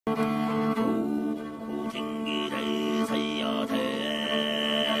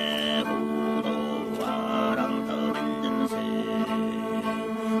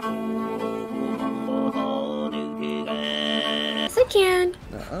can.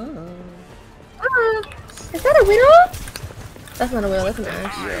 Is that a widow? That's not a widow, that's an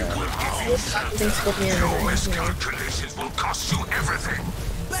ash. Yeah. Scorpion Calculations will cost you everything.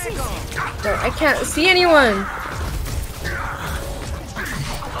 Bro, I can't see anyone.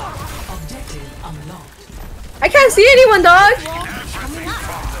 I can't see anyone, dog.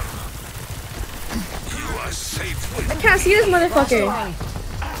 I can't see this motherfucker.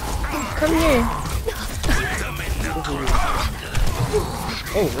 Come here.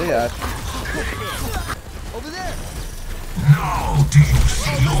 Oh, yeah. Over there. Now do you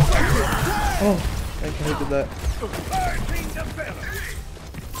see your error? Oh, I hated that.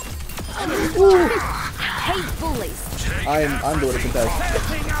 Hate bullies. I'm doing a contest.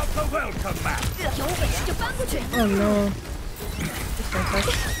 Oh no.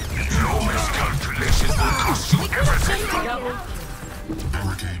 Your miscalculations will cost you everything.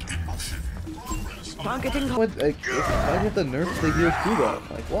 Barricade in motion. What? Like, why do you have to nerf the heroes do that?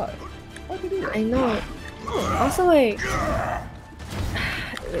 Like, why? Why do you do that? I know. Also, like,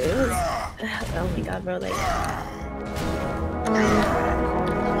 it was. Oh my god, bro. Like,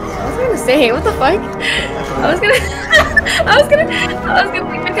 what was I gonna say? What the fuck? I was gonna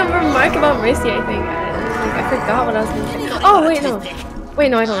make a remark about Mercy. I think. I forgot what I was gonna say. Oh wait, no. Wait,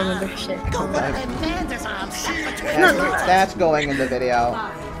 no, I don't remember. Shit. That's going in the video.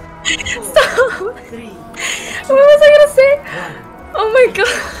 Stop. What was I gonna say? Oh my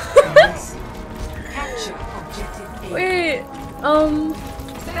god. Wait.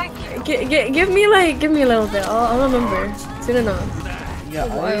 Give me a little bit. I'll remember soon enough. Yeah,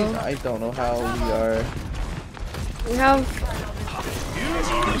 I don't know how we are. We have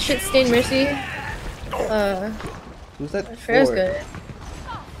shit stained Mercy. Who's that? Freya's for? good.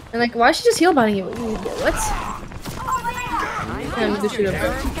 And like, why is she just heal botting you? What? Can't make this shit up.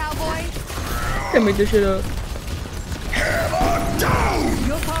 Can't make this shit up.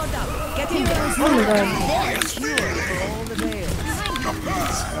 Oh my god.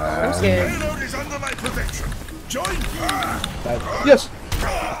 I'm scared. Yes!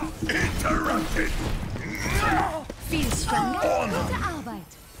 Interrupted. Viel stronger. Gute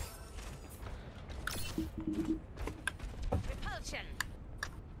Arbeit. Repulsion.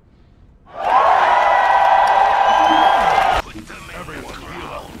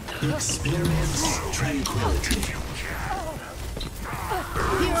 Experience tranquility.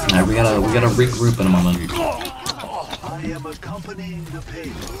 Alright, we gotta regroup in a moment. I am accompanying the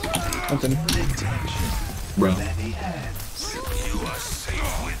payload. Something. Bro. Many hands. You are safe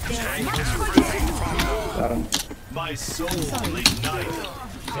with me. Got him. My soul ignited.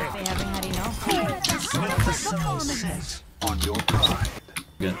 They haven't had enough. With the sun set on your pride.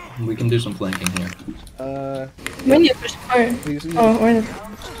 Good. We can do some flanking here. When you push part. Oh, where the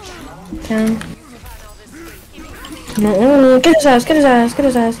can. No, get his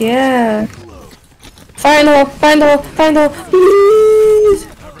ass, yeah. Find the hole, please!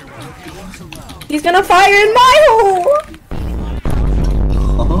 He's gonna fire in my hole!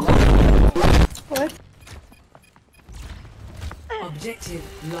 What? Objective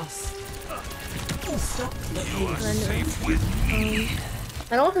lost.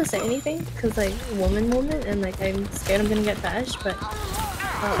 I don't want to say anything, cause like woman moment, and like I'm scared I'm gonna get bashed, but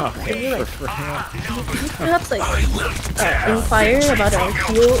can you like perhaps like inquire about a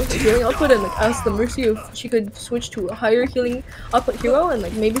healing output and like ask the Mercy if she could switch to a higher healing output hero, and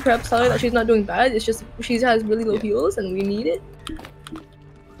like maybe perhaps tell her that she's not doing bad, it's just she has really low heals and we need it.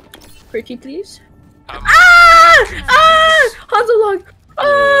 Pretty please. Hanzo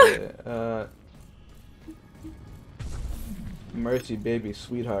log! Mercy, baby,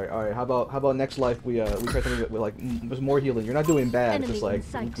 sweetheart. All right, how about next life we try something with like there's more healing. You're not doing bad. It's just like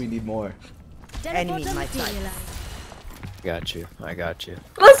we need more. Enemy in my sight. I got you.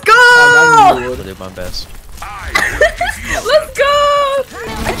 Let's go! I I'll do my best. Let's go!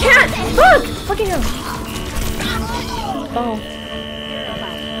 I can't! Fuck! Fucking hell. Oh.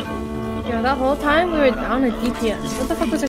 Yo, that whole time we were down at DPS. What the fuck was